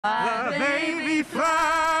Baby,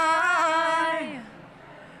 fly,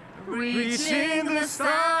 reaching the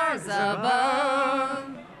stars above.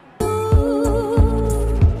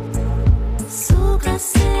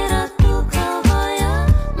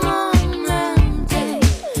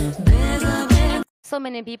 So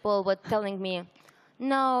many people were telling me,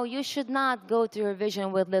 no, you should not go to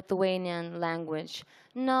Eurovision with Lithuanian language.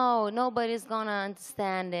 No, nobody's gonna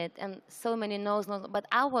understand it. And so many no's, but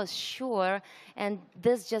I was sure, and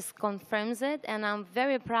this just confirms it, and I'm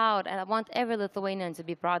very proud, and I want every Lithuanian to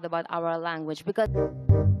be proud about our language, because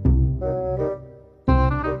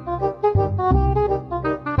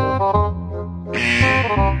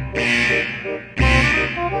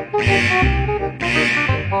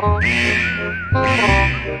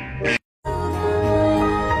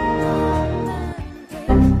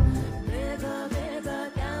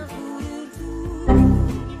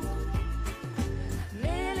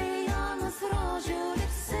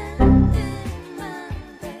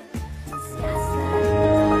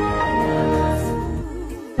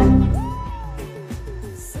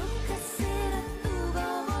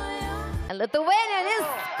Lithuanian is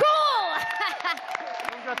cool!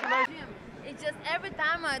 It's just every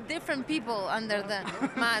time different people under the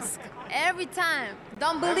mask. Every time.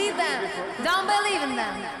 Don't believe them. Don't believe in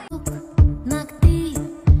them.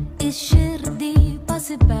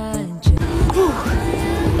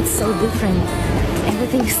 It's so different.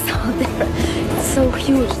 Everything is so different. It's so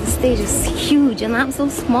huge. The stage is huge and I'm so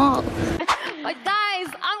small. But guys,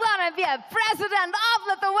 I'm gonna be a president of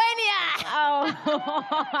Lithuania! Oh.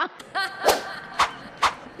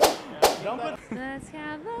 Let's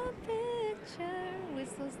have a picture. We're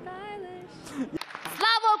so stylish.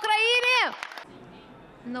 Slava Ukraini!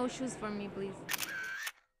 No shoes for me, please.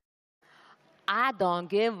 I don't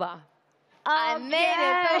give a. I made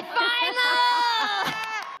it to final!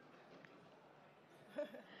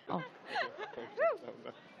 Oh.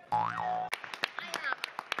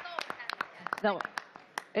 No,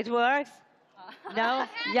 it works. No,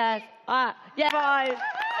 yes, yes, 5,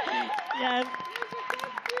 yes.